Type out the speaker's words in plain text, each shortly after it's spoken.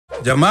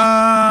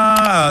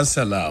Jama'a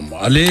assalamu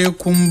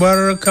alaikum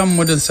bar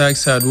kanmu da sake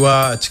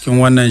saduwa a cikin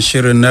wannan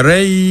shirin na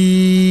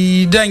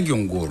Rai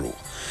Dangin goro.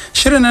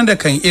 Shirin nan da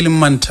kan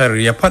ilmantar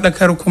ya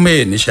faɗakar kuma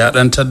ya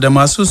nishadantar da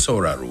masu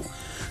sauraro.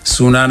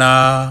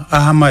 Sunana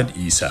Ahmad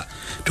Isa.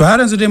 To har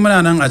yanzu dai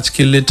muna nan a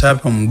cikin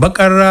littafin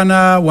Bakar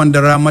Rana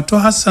wanda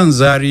Ramatu Hassan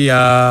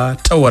Zaria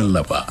ta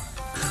wallafa.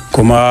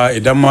 Kuma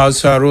idan masu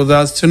sauraro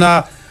za su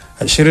tuna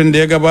a shirin da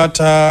ya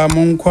gabata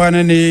mun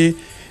kwana ne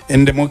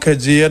inda muka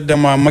ji yadda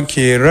mama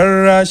ke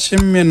rarrashin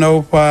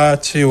minaufa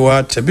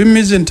cewa ta bi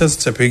mijinta su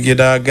tafi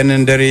gida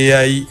ganin dare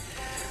yayi,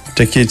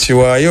 take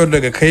cewa yau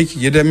daga kai ki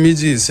gidan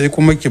miji sai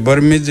kuma ki bar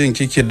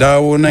mijinki ki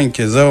dawo nan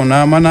ki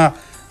zauna mana,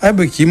 ai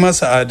baki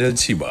masa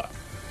adalci ba.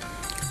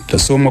 Ta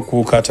soma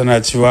kuka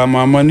tana cewa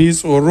mama ni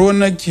tsoro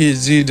nake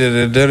ji da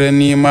daddare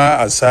ni ma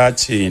a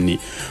sace ni,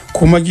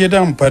 kuma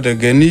gidan fa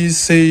daga ni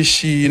sai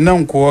shi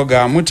nan kuwa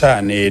ga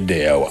mutane da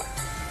yawa.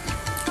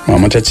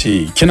 Mama ta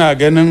ce kina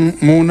ganin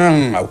mu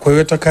nan akwai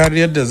wata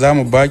kariyar da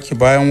zamu baki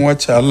bayan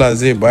wacce Allah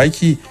zai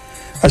baki?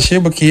 Ashe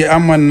baki yi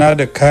amanna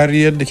da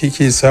kariyar da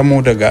kike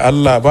samu daga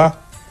Allah ba?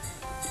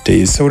 Ta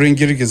yi saurin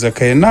girgiza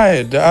kai, na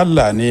yadda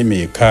Allah ne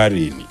mai kare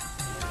ni.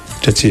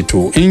 Ta ce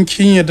to in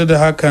kin yadda da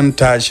hakan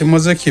tashi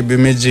maza ki bi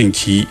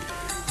mijinki,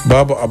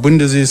 babu abin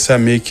da zai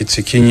same ki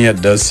cikin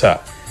yardarsa.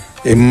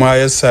 In ma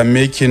ya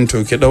same ki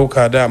to ki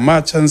ɗauka da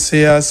ma can sai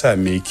ya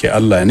same ki,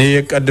 Allah ne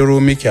ya kaddaro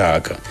miki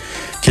hakan.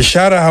 Ki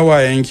share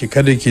hawayenki,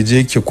 kada ki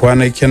je ki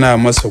kwana kina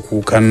masa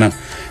kukan nan,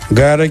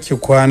 gara ki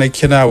kwana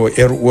kina wa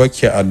yar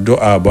uwarki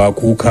addu'a ba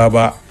kuka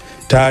ba.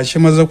 Tashi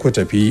maza ku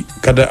tafi,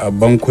 kada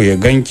abbanku ya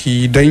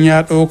ganki don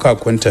ya ɗauka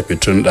kun tafi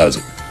tun ɗazu.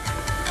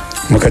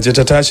 Muka je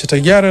ta tashi ta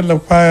gyara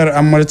lafayar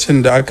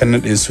amarcin da aka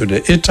naɗe su da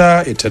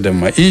ita da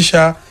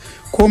Maisha,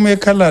 komai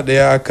kala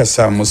ɗaya aka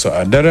sa musu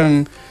a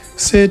daren,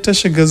 sai ta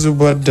shiga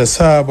zubar da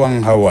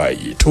sabon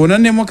hawaye. To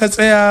nan ne muka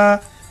tsaya,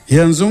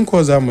 yanzu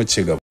ko za mu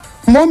ci gaba.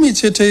 Momi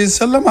ce ta yi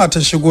sallama ta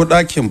shigo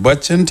ɗakin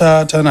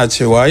baccinta tana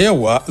cewa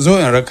yawa zo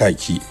in raka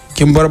ki,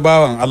 kin bar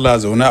bawan Allah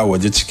zaune a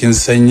waje cikin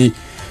sanyi.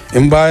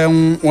 In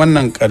bayan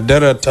wannan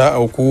ƙaddarar ta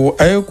auku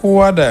ai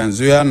kowa da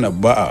yanzu ya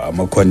nabba a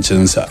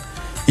makwancinsa.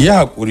 Yi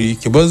haƙuri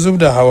ki bar zub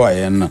da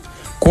hawayen nan,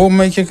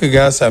 komai kika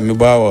ga sami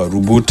bawa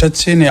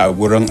rubutacce ne a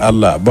gurin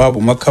Allah, babu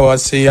makawa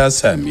sai ya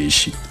same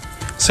shi.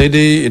 Sai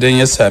dai idan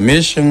ya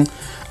same shi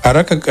a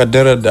raka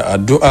ƙaddarar da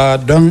addu'a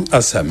don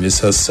a sami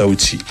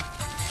sassauci.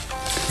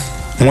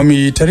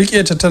 Mami ta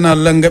rike ta tana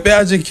langabe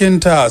a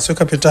jikinta,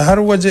 suka fita har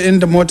waje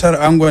inda motar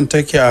angon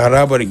take a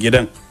harabar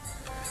gidan.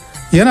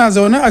 Yana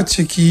zaune a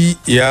ciki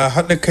ya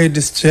haɗa kai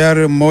da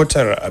steering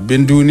motar,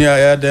 abin duniya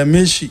ya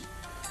dame shi.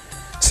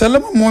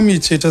 Salama Momi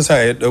ce ta sa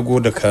ya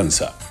ɗago da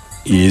kansa.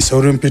 Yi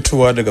saurin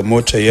fitowa daga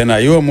motar yana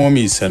yi wa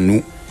Momi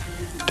sannu.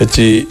 Ta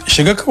ce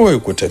shiga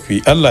kawai ku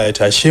tafi, Allah ya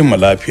tashe mu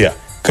lafiya,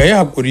 ka yi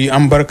haƙuri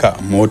an barka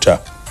a mota.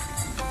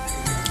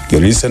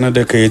 Gari sanar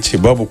da ka ya ce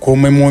babu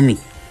komai Momi,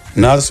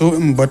 na so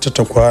in bata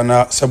ta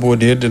kwana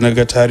saboda yadda na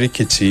ga ta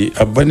rikice,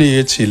 abba ne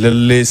ya ce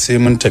lalle sai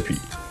mun tafi.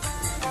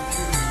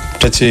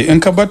 Ta ce in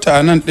ka bata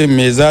a nan ɗin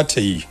me za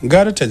ta yi,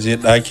 gara ta je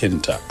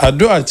ɗakinta,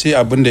 addu'a ce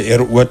abin da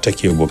 'yar uwarta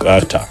ke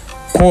bukata,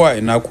 kowa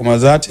ina kuma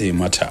za ta yi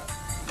mata.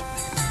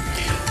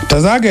 Ta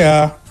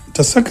zagaya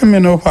ta saka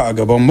minofa a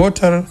gaban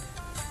motar,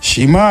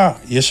 shi ma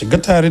ya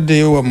shiga tare da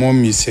yawa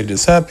Momi sai da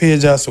safe ya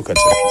ja suka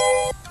tafi.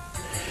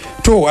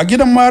 To a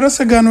gidan ma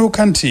rasa gano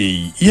kanta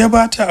yayi, ya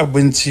bata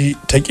abinci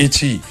ta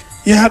ci,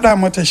 ya hada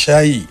mata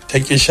shayi ta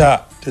ki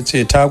sha, ta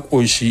ce ta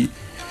koshi.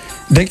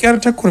 Da kyar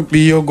ta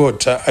kurbi yogurt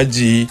ta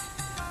ajiye,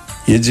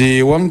 ya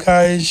je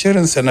wanka ya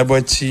shirinsa na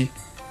bacci.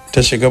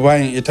 Ta shiga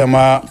bayan ita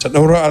ma ta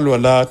ɗaura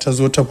alwala ta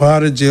zo ta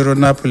fara jero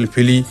na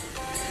filfili.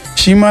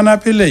 Shi ma na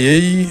fila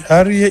yayi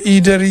har ya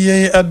idar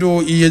yayi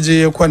ado ya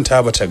je ya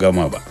kwanta bata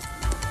gama ba.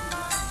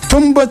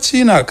 Tun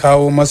bacci na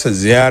kawo masa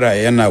ziyara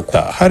yana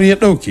kwa har ya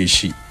ɗauke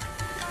shi.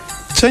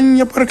 Can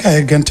ya farka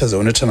ya ganta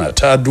zaune tana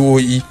ta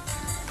addu'o'i,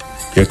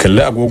 ya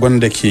kalli agogon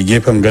da ke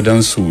gefen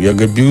gadonsu ya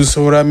ga 2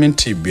 saura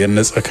minti 5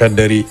 na tsakar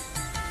dare.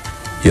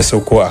 Ya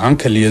sauko a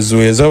hankali ya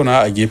zo ya zauna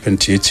a gefen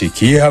ta ya ce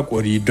ki yi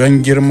haƙuri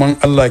don girman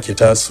Allah ki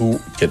taso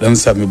ki dan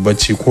sami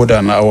bacci ko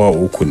da na awa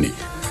 3 ne.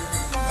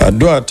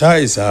 Addu'a ta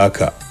isa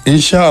haka,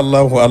 insha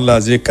Allahu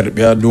Allah zai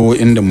karbi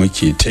addu'o'in da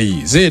muke ta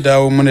yi, zai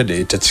dawo mana da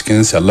ita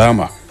cikin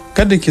salama,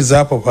 kada ki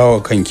zafafa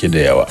wa kanki da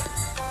yawa.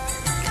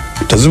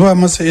 Ta zuba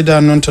masa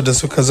idanunta da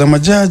suka zama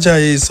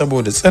jajaye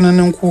saboda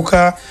tsananin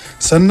kuka,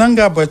 sannan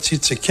ga bacci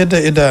cike da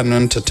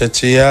idanunta. Ta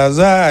ce ya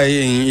za a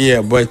yi in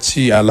iya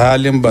bacci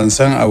alhalin ban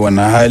san a wani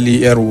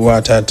hali yar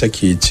uwata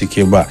take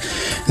ciki ba.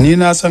 Ni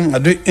na san a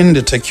duk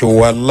inda take,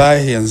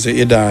 wallahi yanzu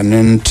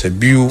idanunta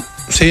biyu,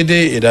 sai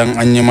dai idan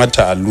an yi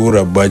mata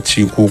allurar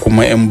bacci ko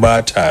kuma in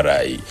ba ta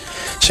raye.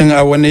 Shin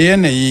a wani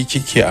yanayi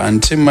kike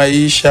anti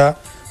Maisha?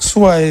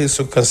 Suwaye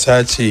suka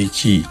sace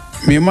ki?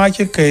 Me ma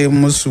kika yi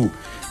musu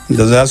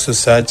da za su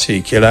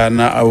sace ki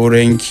ranar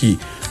aurenki,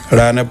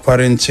 ranar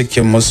farin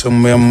cikin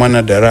musulman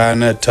mana da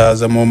ranar ta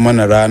zama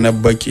mana ranar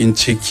bakin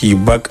ciki,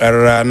 bakar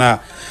rana?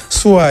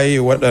 Suwaye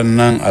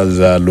waɗannan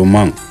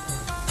azzaluman?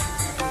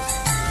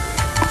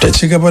 ta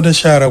ci gaba da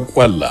sharar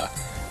kwalla.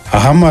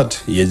 Ahmad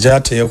ya ja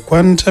ta ya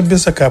kwanta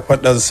bisa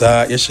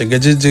kafadarsa ya shiga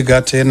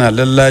jijjiga ta yana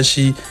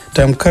lallashi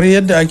tamkar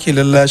yadda ake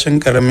lallashin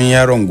karamin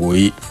yaron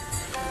goyi.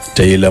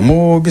 Ta yi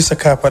lamo bisa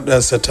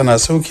kafadarsa tana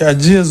sauki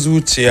ajiyar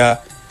zuciya.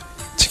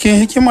 Cikin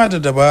hikima da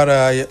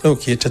dabara ya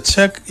ɗauke ta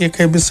cak ya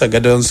kai bisa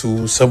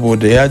gadonsu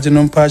saboda ya ji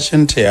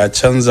numfashinta ya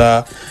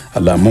canza,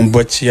 alamun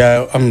bacci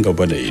ya an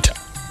gaba da ita.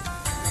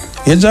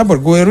 Ya ja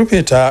bargo ya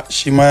rufe ta,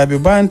 shi ma ya bi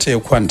bayanta ya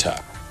kwanta.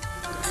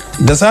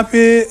 Da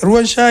safe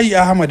ruwan shayi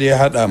Ahmad ya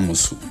haɗa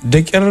musu, da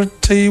ƙyar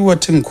ta yi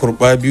watin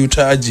kurɓa biyu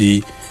ta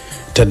ajiye,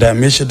 ta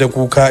dame shi da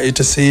kuka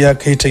ita sai ya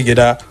kai ta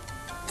gida.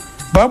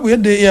 Babu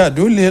yadda ya iya,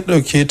 dole ya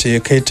ɗauke ta ya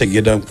kai ta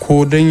gidan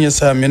ko don ya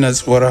sami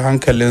natsuwar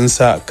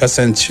hankalinsa,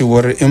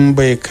 kasancewar in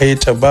bai kai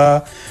ta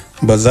ba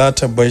ba za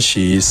ta bar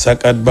shi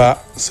sakat ba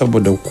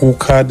saboda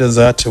kuka da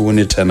za ta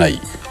wuni tana yi.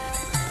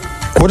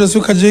 Ko da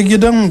suka je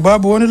gidan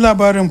babu wani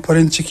labarin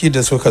farin ciki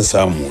da suka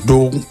samu,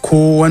 don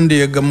ko wanda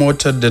ya ga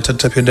motar da ta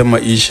tafi da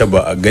Maisha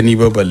ba a gani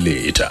ba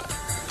balle ita.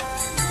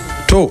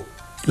 To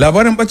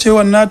labarin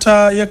bacewar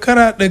nata ya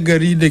karaɗe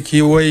gari da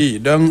kewaye,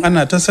 don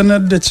ana ta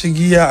sanar da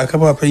cigiya a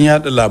kafafen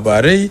yada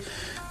labarai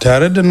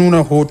tare da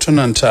nuna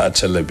hotunanta a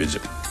talabijin.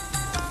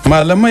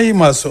 Malamai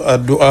masu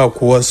addu'a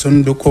kuwa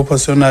sun dukofa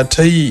suna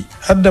ta yi,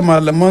 hadda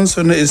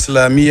malamansu na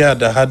islamiyya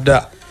da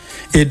hadda.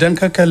 Idan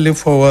ka kalli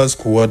Fawaz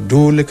kuwa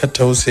dole ka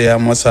tausaya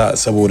masa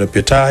saboda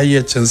fita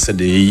hayyacinsa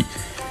da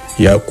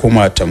ya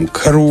kuma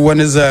tamkar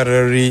wani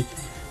zararre,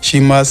 shi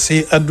ma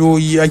sai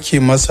adoyi ake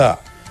masa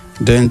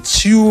don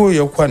ciwo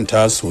ya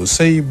kwanta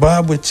sosai,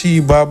 babu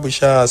ci babu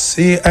sha,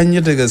 sai an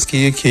yi da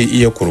gaske yake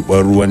iya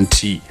kurɓar ruwan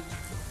ti.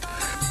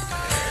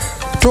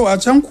 To a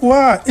can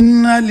kuwa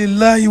inna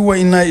lillahi wa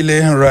inna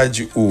ilaihin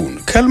raji'un,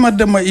 kalmar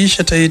da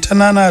Maisha ta yi ta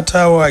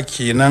nanatawa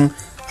kenan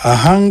a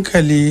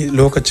hankali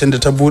lokacin da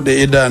ta bude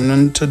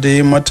idanunta da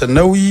ya mata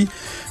nauyi,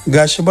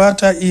 gashi ba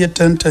ta iya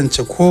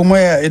tantance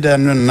komai a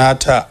idanun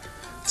nata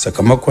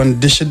sakamakon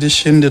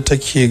dishi-dishin da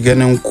take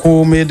ganin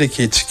komai da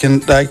ke cikin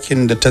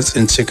ɗakin da ta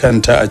tsinci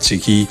kanta a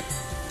ciki.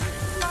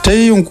 Ta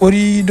yi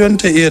yunkuri don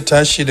ta iya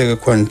tashi daga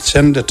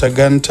kwancen da ta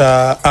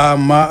ganta,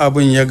 amma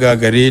abin ya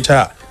gagare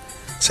ta,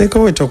 sai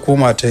kawai ta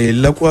koma ta yi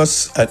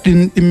lakwas a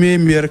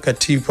ɗinɗimemiyar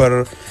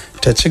katifar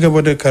ta ci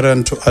gaba da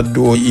karanta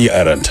addu'o'i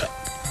a ranta.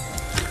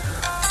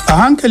 A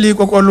hankali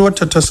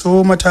kwakwalwarta ta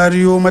so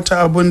matariyo mata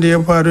abin da ya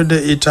faru da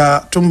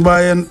ita tun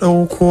bayan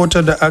ɗauko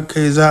ta da aka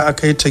yi za a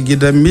kai ta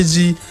gidan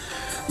miji,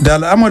 da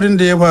al'amarin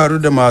da ya faru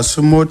da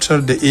masu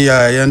motar da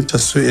iyayenta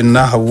su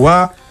inna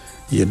Hauwa,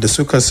 yadda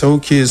suka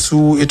sauke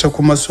su ita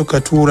kuma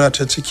suka tura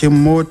ta cikin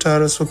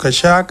motar suka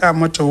shaƙa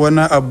mata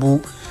wani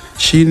abu,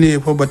 shine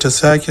fa bata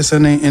sake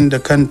sanin inda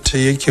kanta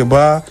yake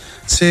ba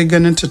sai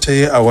ganinta ta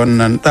yi a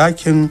wannan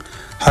ɗakin.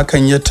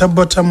 Hakan ya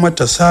tabbatar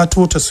mata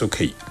sato ta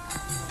suka yi.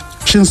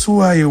 Shin su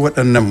waye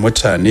waɗannan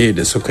mutane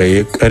da suka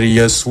yi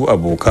ƙaryar su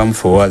abokan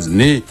Fawaz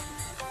ne,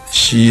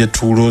 shi ya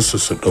turo su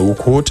su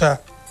ɗauko ta?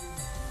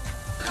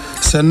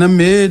 Sannan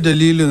me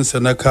dalilinsa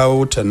na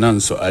kawo ta nan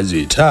su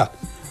aje ta?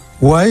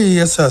 Waye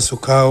yasa su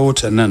kawo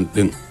ta nan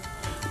ɗin?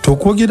 To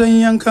ko gidan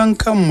yankan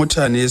kan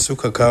mutane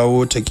suka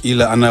kawo ta,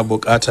 kila ana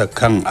buƙatar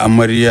kan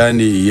amarya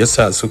ne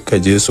yasa suka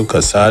je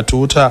suka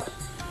sato ta?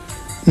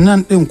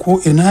 Nan ɗin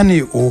ko ina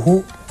ne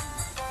oho?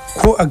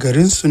 Ko a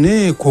garinsu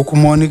ne ko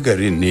kuma wani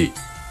garin ne?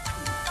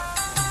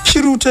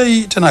 Shiru ta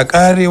yi tana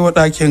karewa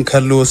ɗakin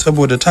kallo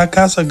saboda ta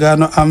kasa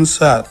gano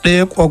amsa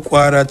ɗaya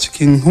kwakwara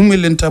cikin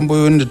humilin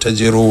tambayoyin da ta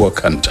jero wa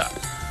kanta.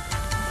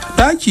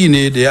 Ɗaki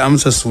ne da ya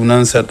amsa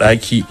sunansa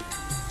ɗaki,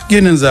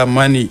 ginin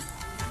zamani.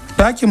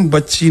 Ɗakin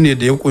bacci ne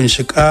da ya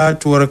kunshi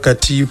katuwar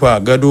katifa,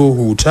 gado,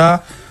 huta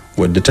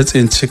wadda ta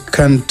tsinci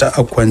kanta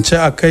a kwance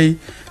a kai,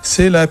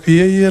 sai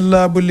lafiyayyen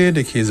labule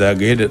da ke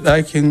zagaye da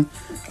ɗakin.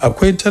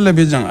 Akwai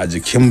talabijin a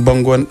jikin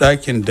bangon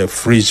ɗakin da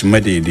fridge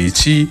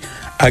madaidaici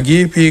a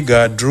gefe,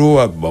 ga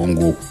drawer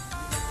bango.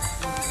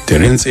 Da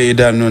rintse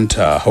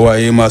idanunta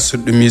hawaye masu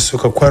ɗumi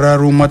suka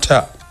kwararo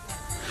mata.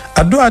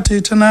 Addu'a ta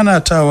yi ta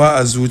nanatawa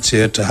a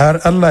zuciyarta har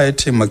Allah ya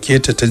taimake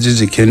ta, ta ji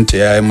jikinta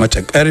ya yi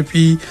mata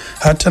ƙarfi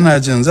har tana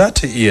jin za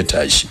ta iya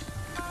tashi.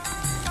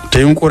 Ta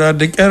yunkura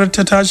da ƙyar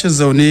ta tashi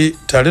zaune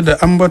tare da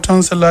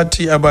ambaton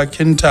salati a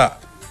bakinta.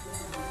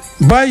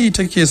 Bayi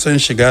take son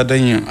shiga don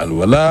yin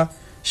alwala,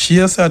 shi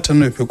yasa ta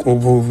nufi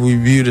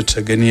ƙofofi biyu da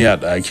ta gani a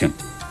ɗakin.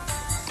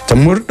 Ta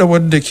murɗa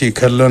wadda ke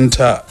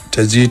kallonta,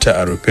 ta ji ta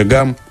a rufe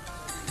gam,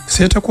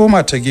 sai ta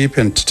koma ta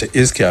gefen ta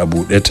iske a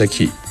buɗe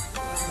take.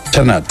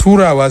 Tana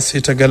turawa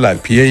sai ta ga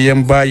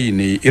lafiyayyen bayi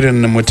ne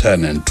irin na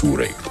mutanen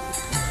turai.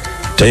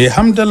 Ta yi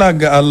hamdala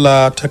ga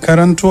Allah, ta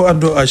karanto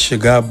addu'a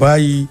shiga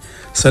bayi,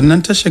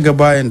 sannan ta shiga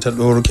bayan ta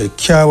ɗoro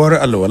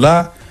kyakkyawar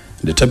alwala.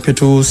 Da ta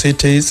fito sai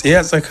ta yi tsaye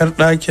a tsakar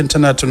ɗakin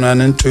tana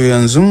tunanin to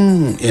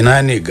yanzu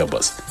ina ne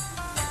gabas.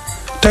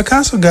 Ta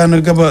kasa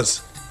gano gabas,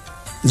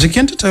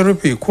 jikinta ta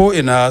rufe ko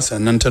ina,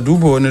 sannan ta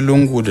duba wani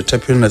lungu da ta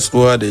fi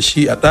natsuwa da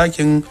shi a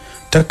ɗakin,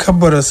 ta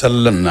kabbara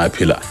sallan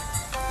nafila.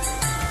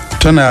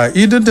 Tana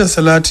idar da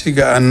salati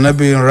ga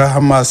annabin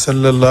rahama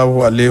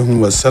sallallahu alaihi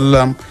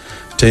wasallam,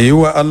 ta yi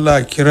wa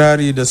Allah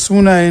kirari da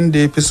sunayen da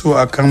ya fi so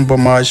a kan ba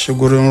ma shi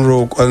gurin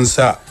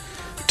roƙonsa,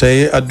 ta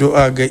yi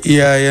addu'a ga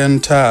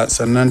iyayenta,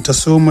 sannan ta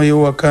so yi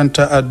wa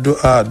kanta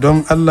addu'a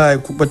don Allah ya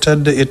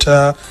kubutar da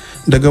ita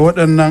daga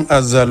waɗannan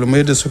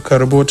azzalumai da suka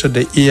rubuta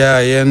da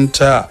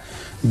iyayenta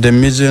da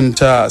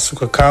mijinta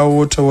suka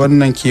kawo ta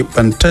wannan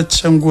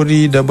keɓantaccen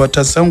guri da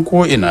bata san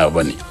ko ina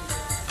ba ne.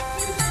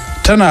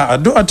 Tana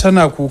addu'a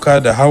tana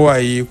kuka da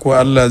hawaye ko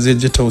Allah zai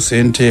ji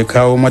tausayinta ya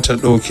kawo mata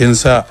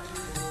ɗaukinsa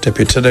ta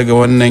fita daga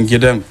wannan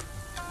gidan.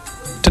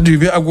 Ta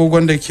dubi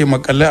agogon da ke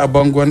makale a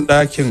bangon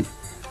ɗakin,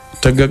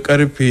 ta ga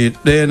karfe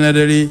 1 na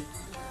dare.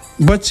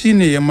 Bacci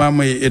ne ya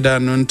mamaye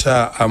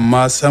idanunta,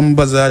 amma san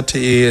ba za ta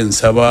iya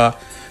yinsa ba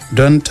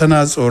don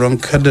tana tsoron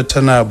kada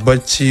tana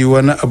bacci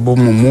wani abu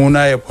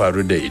mummuna ya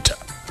faru da ita.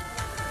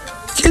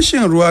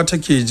 Kishin ruwa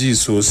take ji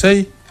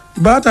sosai,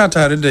 ba ta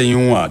tare da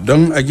yunwa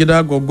don a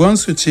gida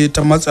gwaggonsu ce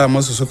ta matsa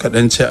masu suka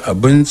ɗan ci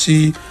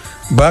abinci.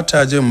 Ba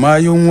ta jin ma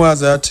yunwa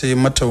za ta yi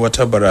mata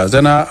wata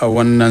barazana a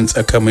wannan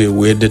tsaka mai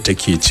wuyar da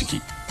take ciki.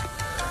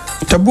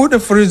 Ta bude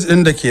firij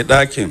ɗin da ke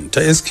ɗakin,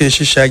 ta iske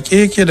shi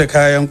shaƙe yake da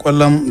kayan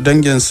ƙwallon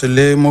dangin su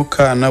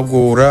lemuka na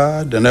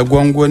gora da na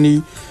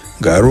gwangwani,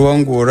 ga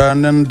ruwan gora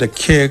nan da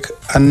kek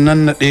an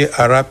nannaɗe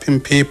a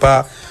rafin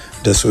fefa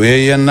da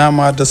soyayyen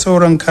nama da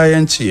sauran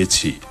kayan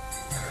ciye-ciye.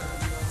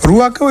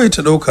 Ruwa kawai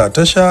ta ɗauka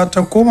ta sha,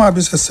 ta koma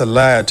bisa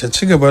sallaya ta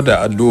ci gaba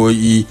da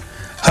addu'o'i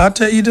har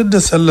ta idar da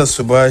sallar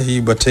subahi.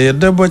 Bata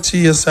yadda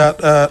bacci ya sa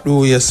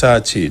ɗaɗo ya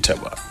sace ta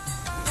ba.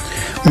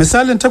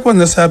 Misalin 8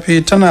 na safe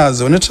tana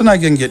zaune tana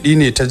gyangyaɗi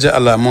ne ta ji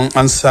alamun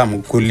an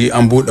samu kulli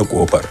an buɗe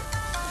ƙofar.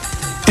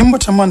 In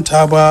bata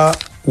manta ba,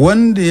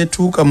 wanda ya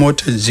tuka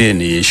motar je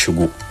ne ya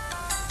shigo,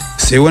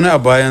 sai wani a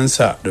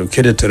bayansa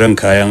ɗauke da tiran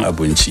kayan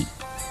abinci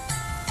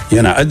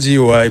yana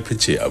ajiyewa ya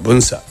fice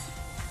abinsa.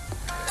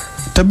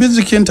 Ta bi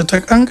jikinta ta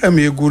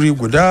kankame guri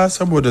guda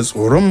saboda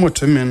tsoron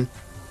mutumin.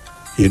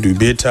 Ya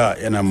dube ta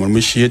yana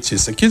murmushi ya ce,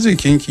 saki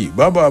jikinki,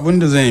 babu abin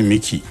da zan yi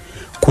miki,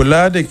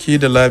 kula da ke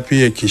da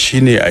lafiyarki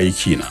shine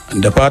aikina,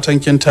 da fatan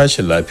kin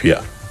tashi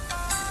lafiya.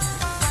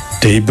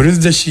 Ta yi biris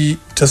da shi,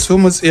 ta so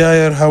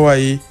matsayayar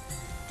hawaye.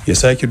 Ya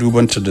sake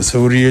dubanta da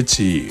sauri ya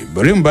ce,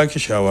 bari in baki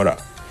shawara,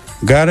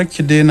 gara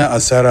ki daina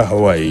asara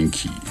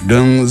hawayenki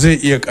don zai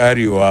iya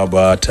karewa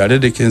ba tare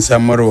da kin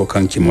samarwa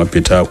kanki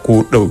mafita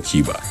ko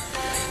ɗauki ba.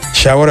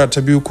 Shawara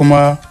ta biyu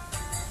kuma,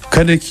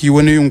 kada ki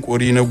wani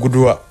yunkuri na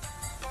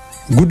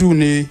gudu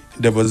ne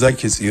da ba za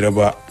ki tsira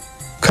ba.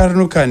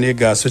 Karnuka ne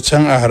ga su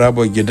can a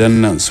harabar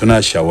gidan nan suna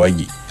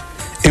shawagi.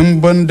 In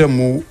ban da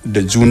mu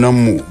da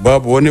junanmu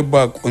babu wani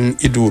bakon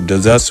ido da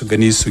za su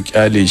gani su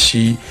kyale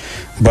shi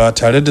ba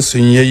tare da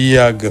sun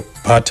yayya ga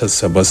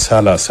fatarsa ba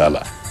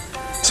sala-sala.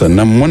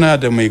 Sannan muna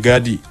da mai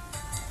gadi,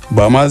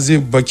 ba ma zai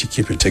baki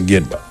ki fita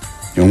gate ba.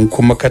 In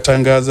kuma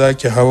katanga za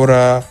ki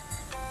haura,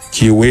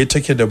 kewaye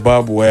take da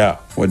babu waya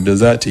wadda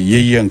za ta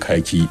yayyanka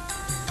ki.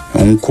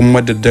 In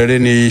kuma da dare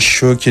ne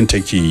shokin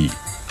take yi,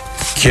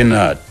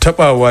 kina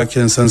tabawa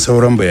kin san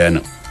sauran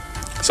bayanan.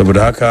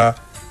 Saboda haka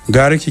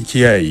gara ki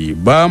kiyaye,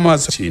 ba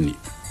masu ce ne.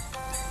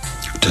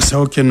 Ta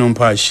sauke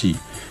numfashi,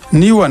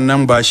 ni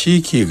wannan ba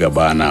shi ke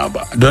gabana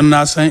ba, don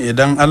na san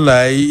idan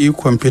Allah ya yi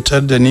ikon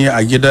fitar da ni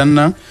a gidan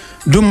nan,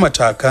 duk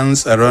matakan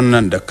tsaron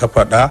nan da ka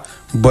faɗa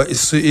ba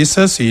su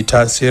isa su yi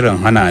tasirin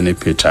hana ni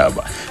fita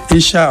ba.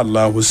 Insha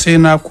Allah sai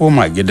na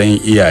koma gidan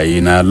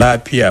iyayena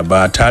lafiya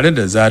ba tare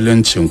da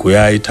zaluncin ku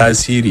ya yi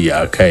tasiri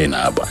a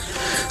kaina ba.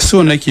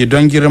 So nake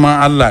don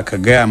girman Allah ka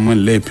gaya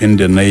min laifin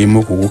da na yi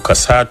muku, kuka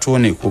sato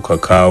ne kuka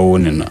kawo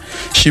ni nan.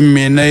 Shin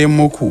me na yi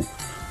muku?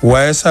 Wa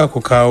ya sa ku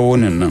kawo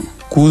ni nan?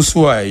 Ku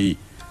suwaye?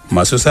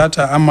 Masu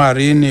sata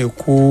amare ne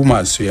ko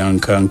masu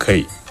yankan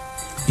kai?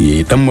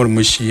 Yayi dan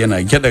murmushi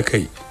yana gyada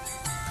kai.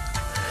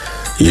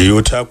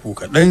 Yayo taku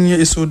kaɗan ya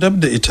iso dab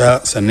da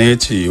ita, sannan ya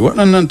ce,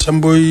 waɗannan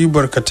tambayoyi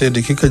barkatai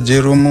da kika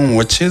jero min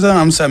wacce zan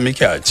amsa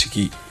miki a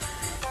ciki?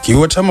 Ki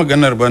wata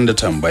maganar banda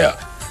tambaya,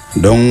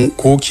 don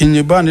ko kin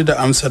yi bani da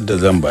amsar da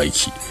zan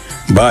baki.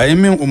 Ba a yi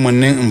min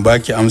umarnin in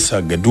baki amsa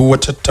ga duk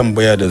wata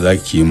tambaya da za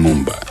ki yi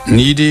min ba.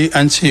 Ni dai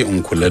an ce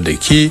in kula da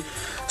ke,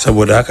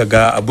 saboda haka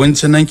ga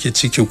abinci nan ki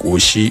ciki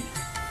ƙoshi.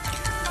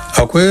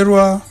 Akwai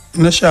ruwa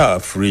na sha a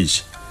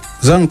fridge.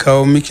 Zan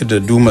kawo miki da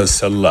dumar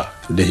sallah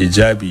da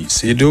hijabi,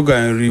 sai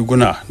dogayen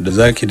riguna da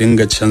za ki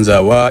dinga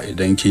canzawa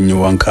idan kin yi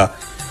wanka.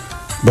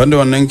 Banda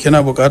wannan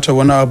kina buƙatar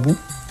wani abu?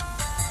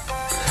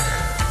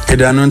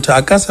 Idanunta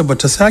a ƙasa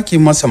bata sake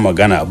masa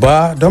magana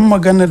ba, don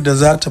maganar da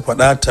za ta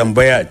faɗa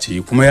tambaya ce,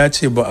 kuma ya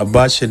ce ba a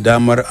ba shi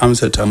damar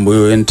amsa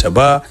tambayoyinta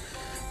ba,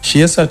 shi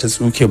yasa ta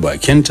tsuke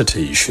bakinta ta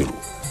yi shiru.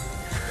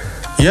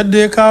 Yadda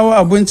ya kawo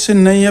abincin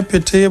nan ya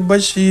fita ya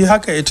bashi,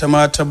 haka ita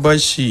ma ta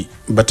bashi,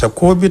 bata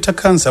ko bi ta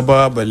kansa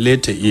ba balle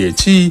ta iya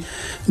ci.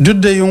 Duk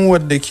da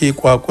yunwar da ke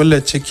kwakula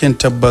cikin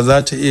ta ba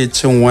za ta iya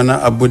cin wani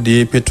abu da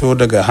ya fito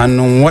daga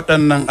hannun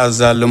waɗannan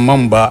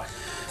azzaluman ba,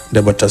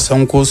 da bata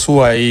san ko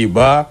suwaye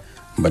ba,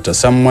 bata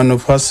san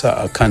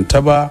manufarsa a kanta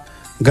ba.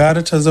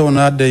 Gara ta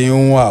zauna da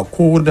yunwa,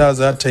 ko da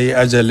za ta yi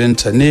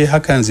ajalinta ne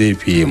hakan zai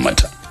fiye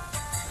mata.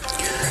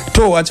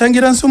 To a can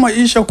gidan su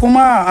Maisha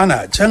kuma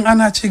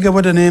ana ci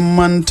gaba da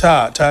neman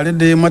ta tare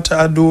da mata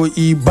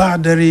addu'o'i ba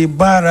dare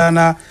ba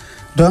rana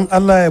don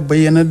Allah ya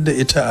bayyanar da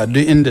ita a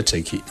duk inda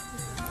take.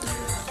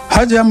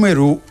 Hajiya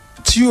Mairo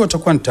ciwo ta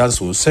kwanta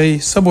sosai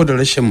saboda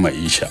rashin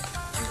Maisha.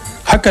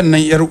 Hakan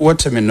nan yar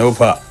uwarta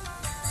Minofa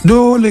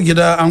dole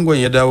gida angon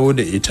ya dawo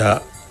da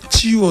ita.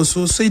 Ciwo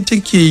sosai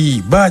take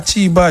yi ba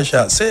ci ba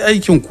sha sai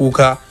aikin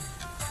kuka.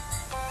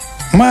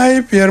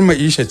 Mahaifiyar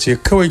Maisha ce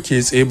kawai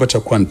ke tsaye bata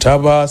kwanta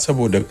ba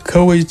saboda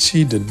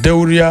kawaici da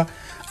dauriya,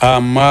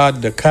 amma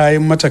da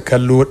kayan mata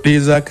kallo ɗaya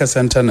zaka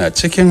san tana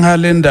cikin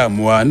halin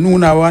damuwa,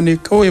 nunawa ne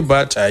kawai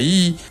ba ta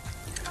yi.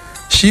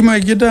 Shi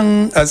mai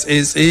gidan a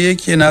tsaitsaye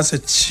yake nasa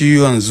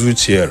ciwon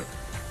zuciyar,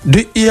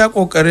 duk iya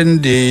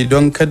ƙoƙarin da ya yi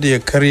don kada ya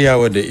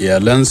karyawa da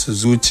iyalansu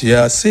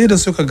zuciya sai da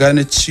suka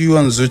gane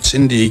ciwon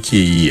zucin da yake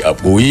yi a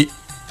ɓoye.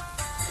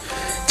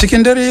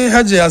 Cikin dare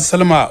Hajiya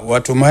Salma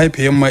wato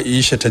mahaifiyar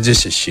Maisha ta je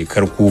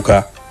shekar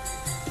kuka,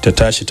 ta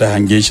tashi ta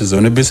hange shi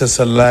zaune bisa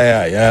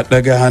sallaya ya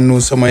ɗaga hannu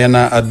sama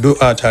yana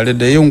addu'a tare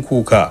da yin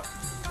kuka.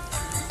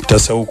 Ta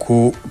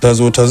sauko ta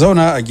zo ta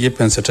zauna a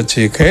gefensa ta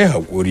ce kai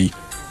haƙuri,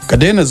 ka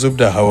daina zub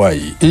da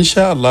hawaye,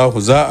 insha Allahu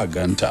za a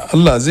ganta,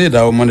 Allah zai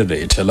dawo mana da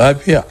ita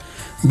lafiya.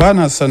 Ba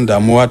na son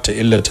damuwa ta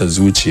illata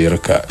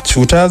zuciyarka,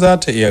 cuta za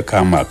ta iya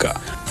kama ka.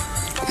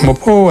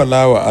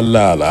 Mafowala wa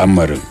Allah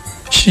al'amarin,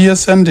 shi ya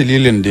san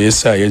dalilin da ya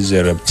sa ya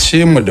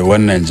jarabce mu da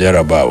wannan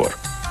jarabawar.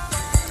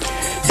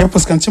 Ya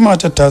fuskanci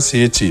matar tasa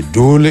ya ce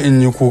dole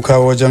in yi kuka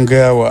wajen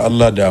gaya wa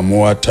Allah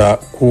damuwa ta,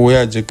 ko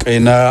ya ji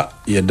kaina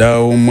ya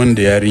dawo mun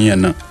da yarinyar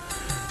nan.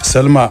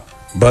 Salma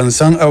ban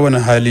san a wani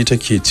hali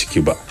take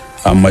ciki ba,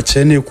 a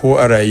mace ne ko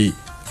a rayi,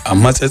 a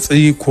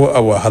matsatsi ko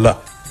a wahala.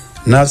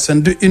 Na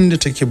san duk inda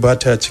take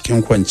bata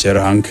cikin kwanciyar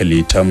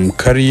hankali,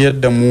 tamkar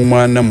yadda mu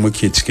ma nan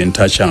muke cikin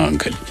tashin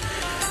hankali.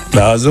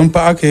 Ɗazun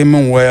fa aka yi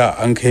min waya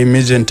an kai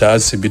mijinta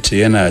asibiti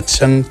yana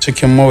can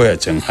cikin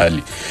mawuyacin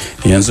hali.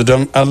 Yanzu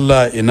don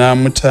Allah ina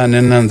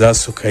mutanen nan za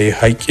su kai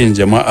haƙƙin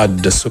jama'a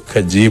da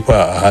suka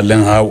jefa a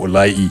halin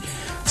haula'i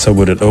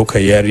saboda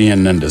ɗaukar yarinyar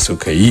nan da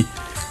suka yi.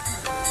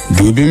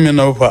 Dubin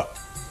Minofa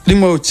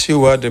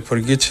ɗimaucewa da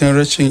firgicin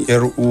rashin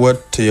 'yar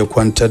uwarta ya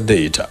kwantar da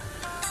ita.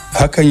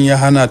 Hakan ya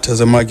hana ta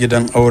zama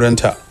gidan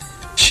aurenta.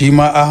 Shi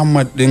ma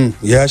Ahmad ɗin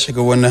ya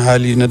shiga wani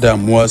hali na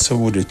damuwa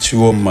saboda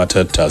ciwon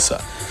matar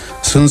tasa.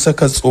 Sun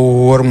saka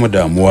tsohuwar mu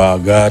damuwa,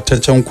 ga ta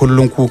can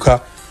kullun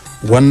kuka.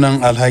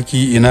 Wannan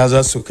alhaki ina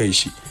za su kai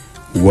shi?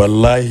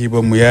 Wallahi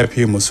ba mu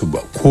yafe musu ba,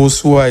 ko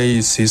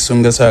suwaye sai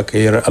sun ga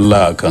sakayar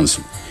Allah a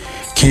kansu.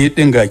 Ke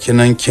ɗin ga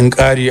kinan kin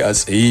ƙare a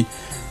tsaye,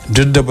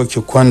 duk da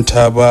baki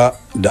kwanta ba,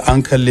 da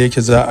an kalle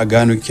ki za a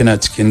gano kina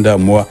cikin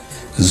damuwa,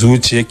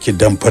 zuciyarki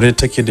damfare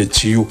take da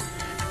ciwo.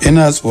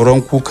 Ina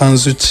tsoron kukan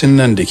zuccin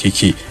nan da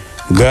kike,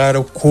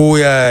 gara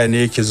koya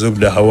ne ki zub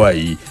da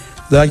hawaye,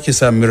 za ki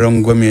sami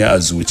rangwame a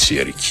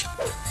zuciyarki.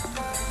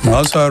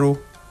 Masu haro,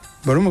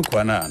 bari mu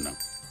kwana a nan.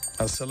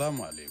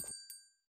 Assalamu alaikum.